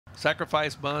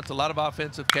Sacrifice bunts, a lot of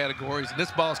offensive categories, and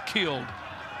this ball's killed.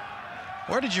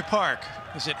 Where did you park?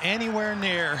 Is it anywhere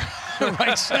near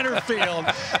right center field?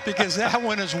 Because that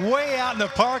one is way out in the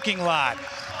parking lot.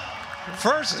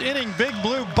 First inning big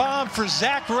blue bomb for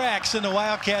Zach Rex, and the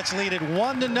Wildcats lead it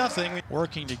 1-0.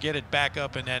 Working to get it back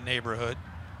up in that neighborhood.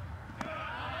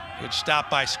 Good stop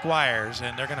by Squires,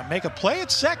 and they're going to make a play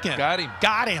at second. Got him.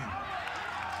 Got him.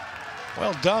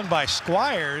 Well done by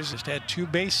Squires. Just had 2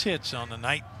 base hits on the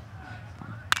night.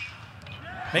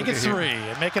 Make it 3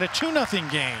 and make it a 2-0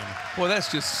 game. Well,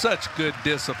 that's just such good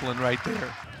discipline right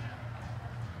there.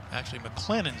 Actually,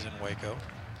 McLennan's in Waco.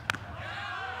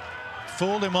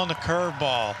 Fooled him on the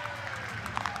curveball.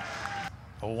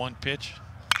 0-1 pitch.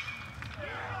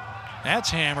 That's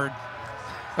hammered.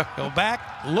 Go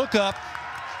back, look up.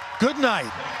 Good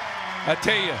night. I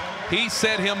tell you, he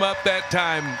set him up that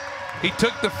time. He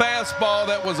took the fastball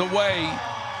that was away,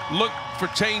 looked for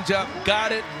changeup,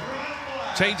 got it.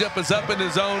 Changeup is up in the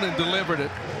zone and delivered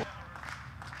it.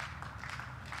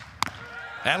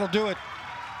 That'll do it.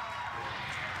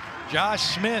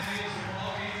 Josh Smith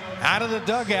out of the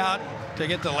dugout to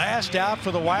get the last out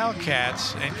for the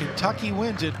Wildcats, and Kentucky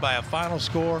wins it by a final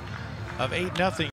score of 8-0.